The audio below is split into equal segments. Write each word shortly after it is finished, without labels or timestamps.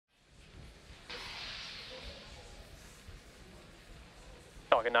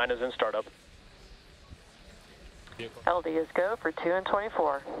Falcon 9 is in startup. LD is go for 2 and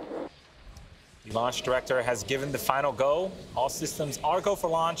 24. The launch director has given the final go. All systems are go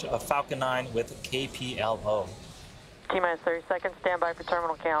for launch of Falcon 9 with KPLO. T-minus 30 seconds, stand by for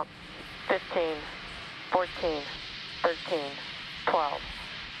terminal count. 15, 14, 13, 12,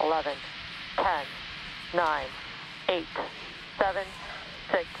 11, 10, 9, 8, 7,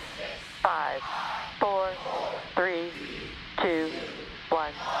 6, 5, 4, 3, 2,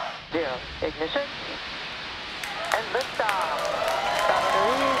 1, 0. Ignition. And liftoff.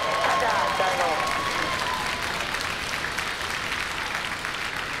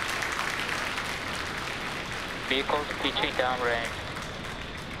 Vehicles pitching downrange.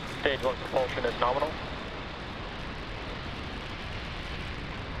 Stage 1 propulsion is nominal.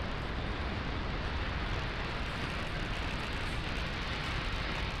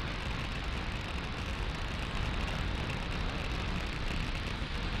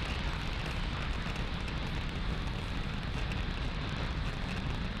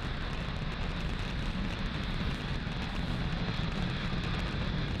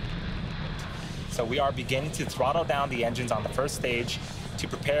 So we are beginning to throttle down the engines on the first stage to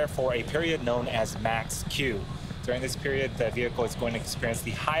prepare for a period known as max Q. During this period, the vehicle is going to experience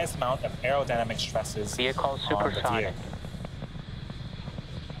the highest amount of aerodynamic stresses Vehicle on the supersonic. vehicle.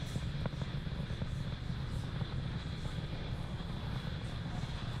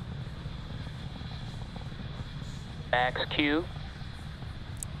 Max Q.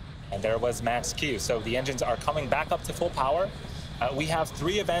 And there was max Q. So the engines are coming back up to full power. We have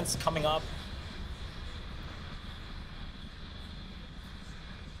 3 events coming up.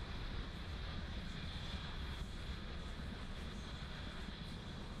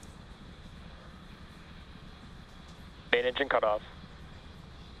 Main engine cut off.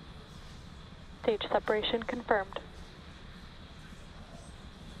 Stage separation confirmed.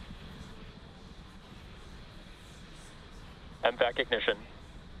 MVAC ignition.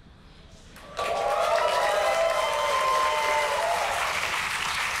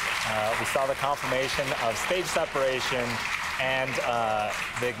 We saw the confirmation of stage separation and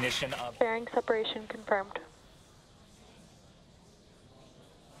the ignition of... Bearing separation confirmed.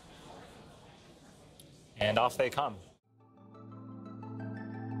 And off they come.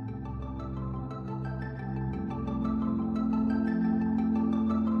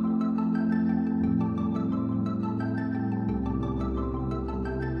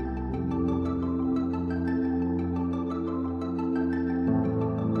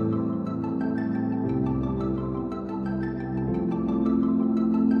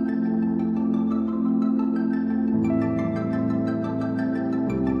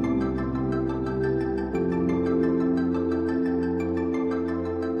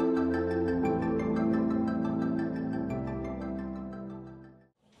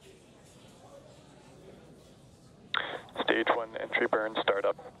 Stage 1 entry burn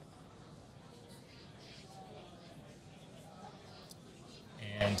startup.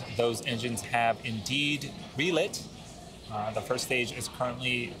 And those engines have indeed relit. The first stage is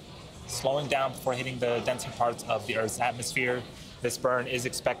currently slowing down before hitting the denser parts of the Earth's atmosphere. This burn is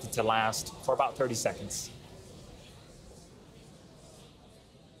expected to last for about 30 seconds.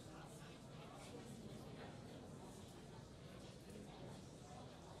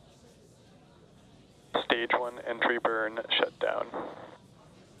 Stage 1 entry burn shut down.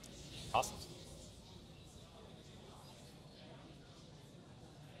 Awesome.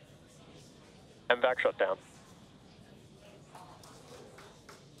 MVAC shut down.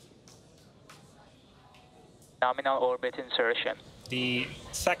 Nominal orbit insertion. The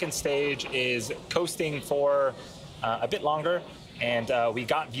second stage is coasting for a bit longer, and we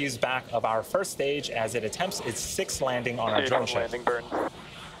got views back of our first stage as it attempts its 6th landing on our drone ship. Landing burn.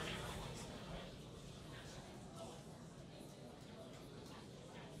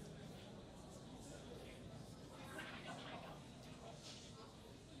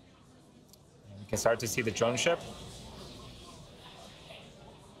 You can start to see the drone ship.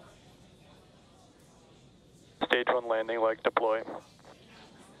 Stage 1 landing leg deploy.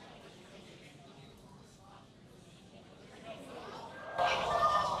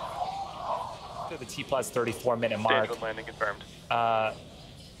 To the T plus 34-minute mark. Stage 1 landing confirmed.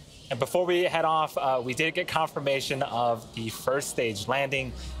 And before we head off, we did get confirmation of the first stage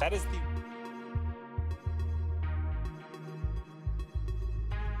landing. That is the...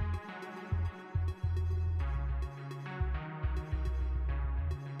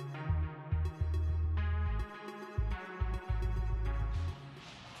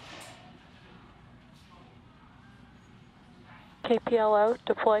 KPLO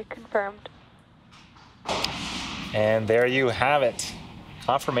deploy confirmed. And there you have it.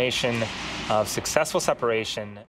 Confirmation of successful separation.